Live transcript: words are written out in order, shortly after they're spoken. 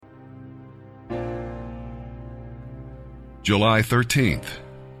July 13th,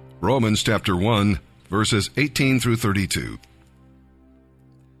 Romans chapter 1, verses 18 through 32.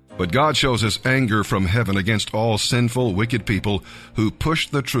 But God shows his anger from heaven against all sinful, wicked people who push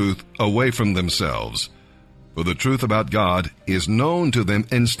the truth away from themselves. For the truth about God is known to them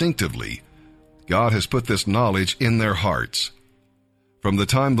instinctively. God has put this knowledge in their hearts. From the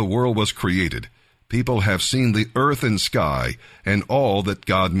time the world was created, people have seen the earth and sky and all that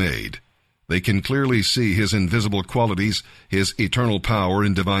God made. They can clearly see his invisible qualities, his eternal power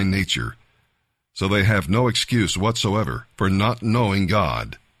and divine nature. So they have no excuse whatsoever for not knowing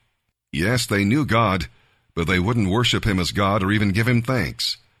God. Yes, they knew God, but they wouldn't worship him as God or even give him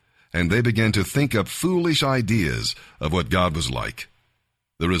thanks. And they began to think up foolish ideas of what God was like.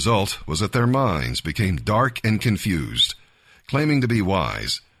 The result was that their minds became dark and confused. Claiming to be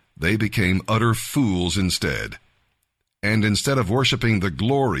wise, they became utter fools instead. And instead of worshiping the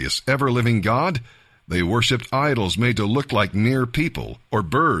glorious, ever-living God, they worshipped idols made to look like mere people, or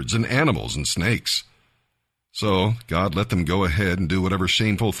birds and animals and snakes. So God let them go ahead and do whatever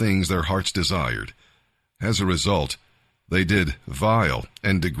shameful things their hearts desired. As a result, they did vile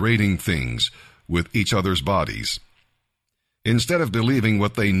and degrading things with each other's bodies. Instead of believing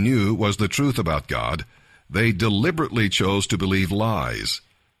what they knew was the truth about God, they deliberately chose to believe lies.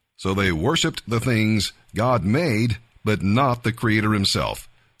 So they worshipped the things God made, but not the Creator himself,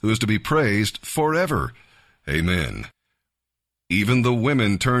 who is to be praised forever. Amen. Even the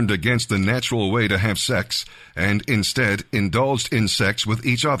women turned against the natural way to have sex and instead indulged in sex with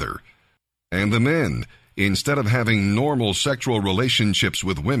each other. And the men, instead of having normal sexual relationships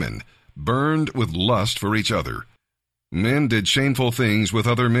with women, burned with lust for each other. Men did shameful things with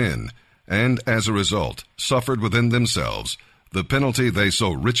other men, and as a result, suffered within themselves the penalty they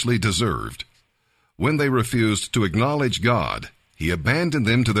so richly deserved. When they refused to acknowledge God, he abandoned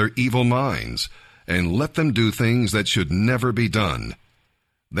them to their evil minds and let them do things that should never be done.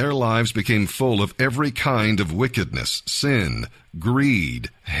 Their lives became full of every kind of wickedness, sin,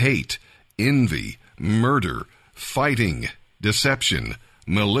 greed, hate, envy, murder, fighting, deception,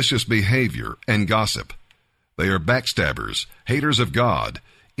 malicious behavior, and gossip. They are backstabbers, haters of God,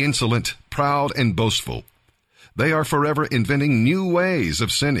 insolent, proud, and boastful. They are forever inventing new ways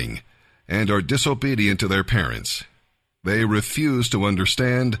of sinning and are disobedient to their parents. They refuse to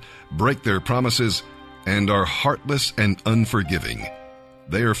understand, break their promises, and are heartless and unforgiving.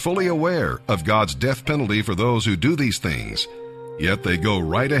 They are fully aware of God's death penalty for those who do these things, yet they go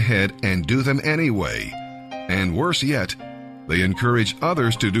right ahead and do them anyway. And worse yet, they encourage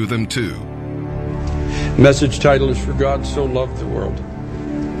others to do them too. Message title is For God So Loved the World.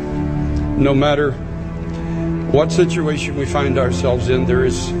 No matter what situation we find ourselves in, there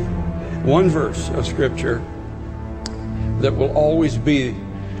is one verse of Scripture that will always be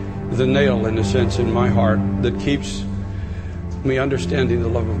the nail, in a sense, in my heart that keeps me understanding the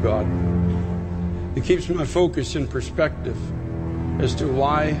love of God. It keeps my focus in perspective as to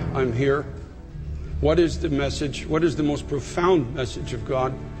why I'm here. What is the message? What is the most profound message of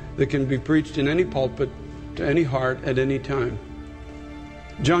God that can be preached in any pulpit, to any heart, at any time?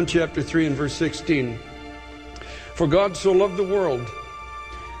 John chapter 3 and verse 16. For God so loved the world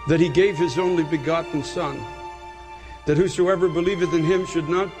that he gave his only begotten Son, that whosoever believeth in him should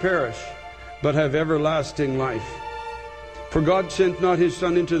not perish, but have everlasting life. For God sent not his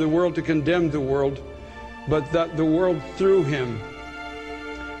Son into the world to condemn the world, but that the world through him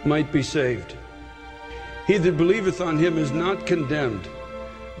might be saved. He that believeth on him is not condemned,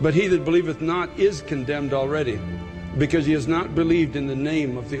 but he that believeth not is condemned already, because he has not believed in the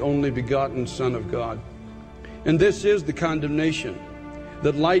name of the only begotten Son of God. And this is the condemnation,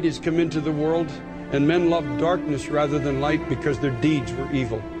 that light is come into the world, and men loved darkness rather than light, because their deeds were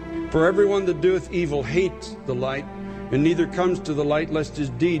evil. For everyone that doeth evil hates the light, and neither comes to the light, lest his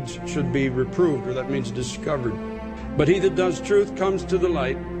deeds should be reproved, or that means discovered. But he that does truth comes to the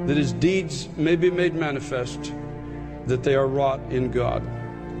light, that his deeds may be made manifest, that they are wrought in God.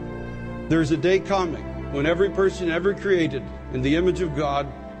 There is a day coming when every person ever created in the image of God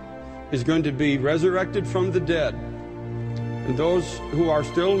is going to be resurrected from the dead. And those who are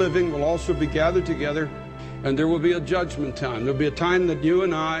still living will also be gathered together, and there will be a judgment time. There will be a time that you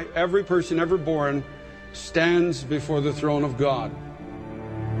and I, every person ever born, stands before the throne of God.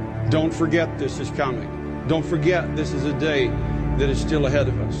 Don't forget this is coming. Don't forget this is a day that is still ahead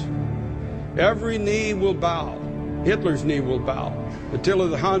of us. Every knee will bow. Hitler's knee will bow. Attila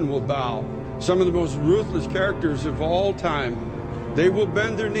the Hun will bow. Some of the most ruthless characters of all time, they will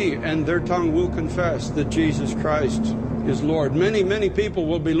bend their knee and their tongue will confess that Jesus Christ is Lord. Many, many people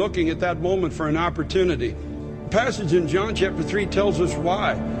will be looking at that moment for an opportunity. The passage in John chapter 3 tells us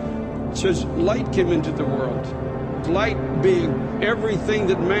why. It says, light came into the world, light being everything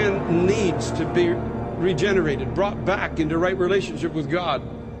that man needs to be regenerated, brought back into right relationship with God.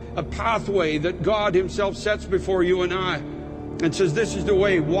 A pathway that God himself sets before you and I and says, this is the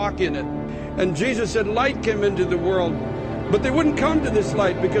way, walk in it. And Jesus said light came into the world, but they wouldn't come to this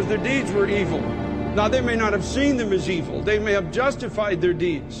light because their deeds were evil. Now, they may not have seen them as evil. They may have justified their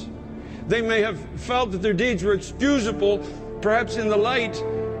deeds. They may have felt that their deeds were excusable, perhaps in the light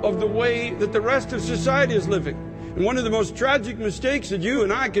of the way that the rest of society is living. And one of the most tragic mistakes that you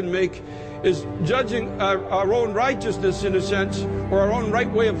and I can make is judging our own righteousness, in a sense, or our own right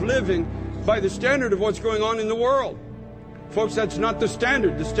way of living by the standard of what's going on in the world. Folks, that's not the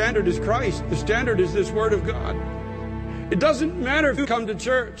standard. The standard is Christ. The standard is this Word of God. It doesn't matter if you come to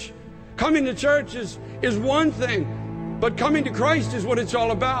church. Coming to church is one thing, but coming to Christ is what it's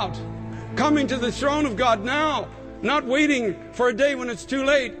all about. Coming to the throne of God now, not waiting for a day when it's too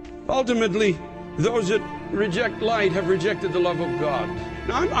late. Ultimately, those that reject light have rejected the love of God.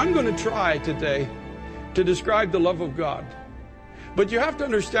 Now, I'm going to try today to describe the love of God. But you have to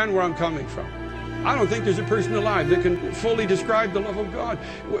understand where I'm coming from. I don't think there's a person alive that can fully describe the love of God.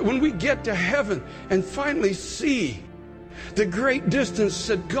 When we get to heaven and finally see the great distance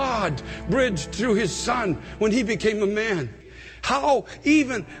that God bridged through his Son when he became a man, how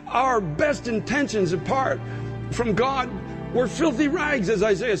even our best intentions apart from God were filthy rags, as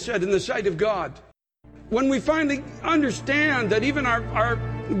Isaiah said, in the sight of God. When we finally understand that even our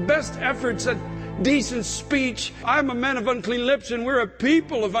best efforts at decent speech, I'm a man of unclean lips and we're a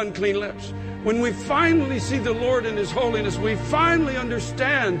people of unclean lips. When we finally see the Lord in his holiness, we finally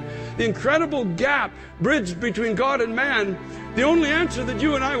understand the incredible gap bridged between God and man. The only answer that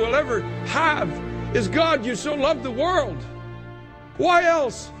you and I will ever have is, God, you so loved the world. Why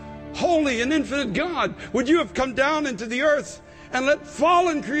else, holy and infinite God, would you have come down into the earth and let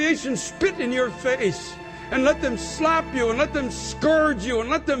fallen creation spit in your face and let them slap you and let them scourge you and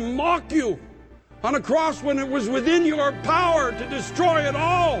let them mock you on a cross when it was within your power to destroy it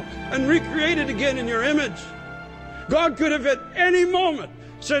all and recreate it again in your image? God could have at any moment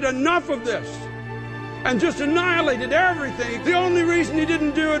said enough of this and just annihilated everything. The only reason he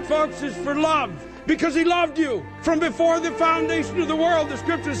didn't do it, folks, is for love. Because he loved you. From before the foundation of the world, the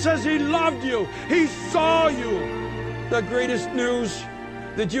scripture says he loved you. He saw you. The greatest news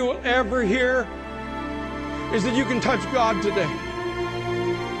that you will ever hear is that you can touch God today.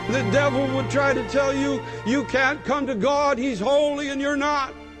 The devil would try to tell you, you can't come to God, he's holy and you're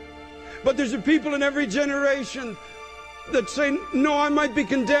not. But there's a people in every generation that say, no, I might be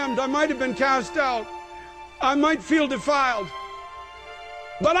condemned, I might have been cast out, I might feel defiled.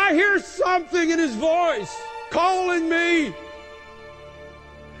 But I hear something in his voice calling me.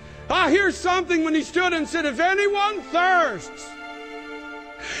 I hear something when he stood and said, if anyone thirsts,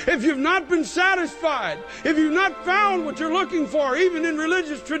 if you've not been satisfied, if you've not found what you're looking for, even in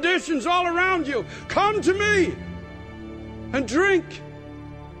religious traditions all around you, come to me and drink.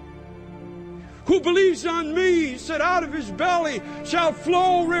 Who believes on me, he said, out of his belly shall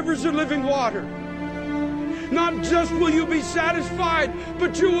flow rivers of living water. Not just will you be satisfied,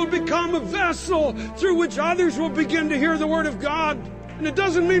 but you will become a vessel through which others will begin to hear the Word of God. And it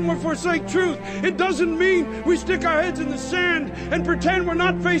doesn't mean we forsake truth. It doesn't mean we stick our heads in the sand and pretend we're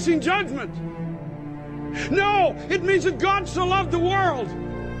not facing judgment. No, it means that God so loved the world.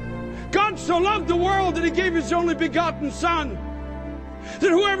 God so loved the world that he gave his only begotten Son, that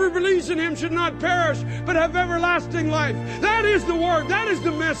whoever believes in him should not perish, but have everlasting life. That is the word. That is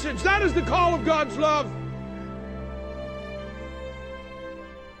the message. That is the call of God's love.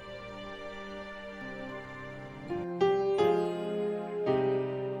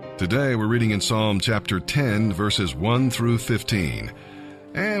 Today we're reading in Psalm chapter 10, verses 1 through 15.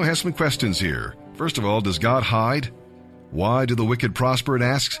 And we have some questions here. First of all, does God hide? Why do the wicked prosper, it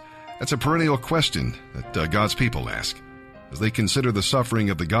asks? That's a perennial question that God's people ask. As they consider the suffering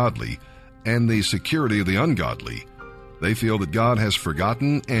of the godly and the security of the ungodly, they feel that God has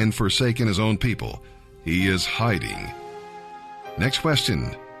forgotten and forsaken his own people. He is hiding. Next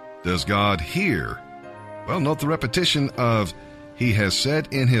question, does God hear? Well, note the repetition of he has said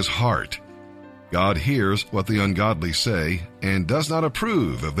in his heart. God hears what the ungodly say and does not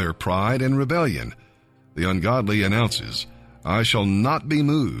approve of their pride and rebellion. The ungodly announces, I shall not be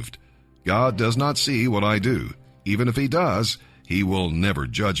moved. God does not see what I do. Even if he does, he will never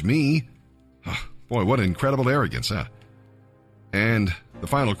judge me. Boy, what incredible arrogance, huh? And the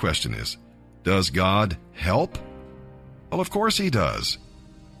final question is, does God help? Well, of course he does.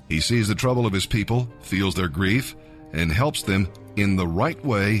 He sees the trouble of his people, feels their grief, and helps them in the right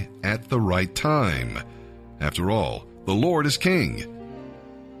way at the right time. After all, the Lord is king.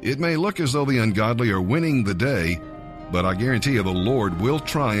 It may look as though the ungodly are winning the day, but I guarantee you the Lord will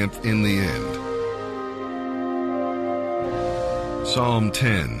triumph in the end. Psalm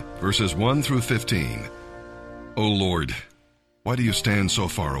 10, verses 1 through 15. O Lord, why do you stand so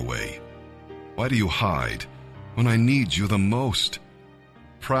far away? Why do you hide when I need you the most?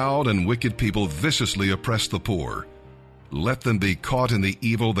 Proud and wicked people viciously oppress the poor. Let them be caught in the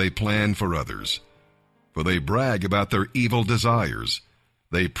evil they plan for others. For they brag about their evil desires.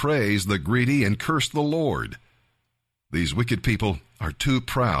 They praise the greedy and curse the Lord. These wicked people are too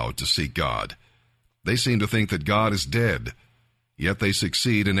proud to seek God. They seem to think that God is dead, yet they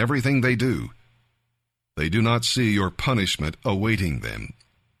succeed in everything they do. They do not see your punishment awaiting them.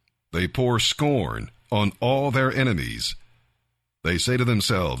 They pour scorn on all their enemies. They say to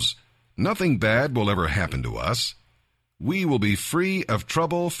themselves, nothing bad will ever happen to us. We will be free of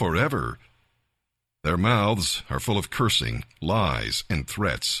trouble forever. Their mouths are full of cursing, lies, and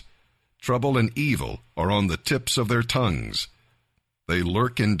threats. Trouble and evil are on the tips of their tongues. They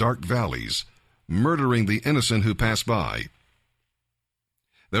lurk in dark valleys, murdering the innocent who pass by.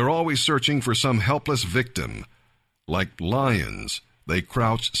 They're always searching for some helpless victim. Like lions, they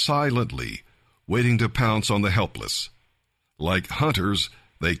crouch silently, waiting to pounce on the helpless. Like hunters,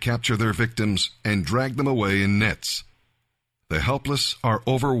 they capture their victims and drag them away in nets. The helpless are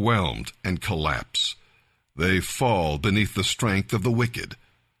overwhelmed and collapse. They fall beneath the strength of the wicked.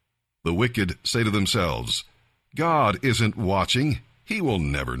 The wicked say to themselves, God isn't watching. He will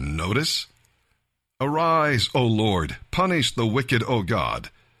never notice. Arise, O Lord, punish the wicked, O God.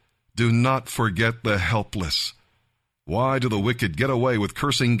 Do not forget the helpless. Why do the wicked get away with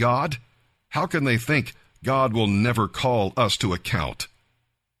cursing God? How can they think God will never call us to account?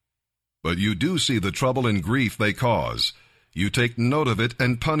 But you do see the trouble and grief they cause. You take note of it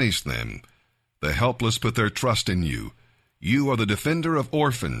and punish them. The helpless put their trust in you. You are the defender of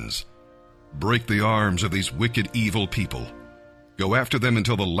orphans. Break the arms of these wicked, evil people. Go after them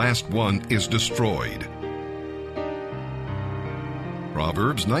until the last one is destroyed.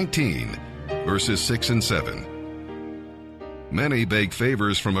 Proverbs 19, verses 6 and 7. Many beg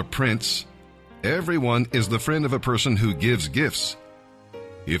favors from a prince. Everyone is the friend of a person who gives gifts.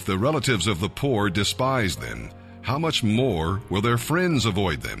 If the relatives of the poor despise them, how much more will their friends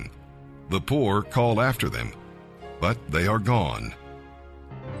avoid them? The poor call after them, but they are gone.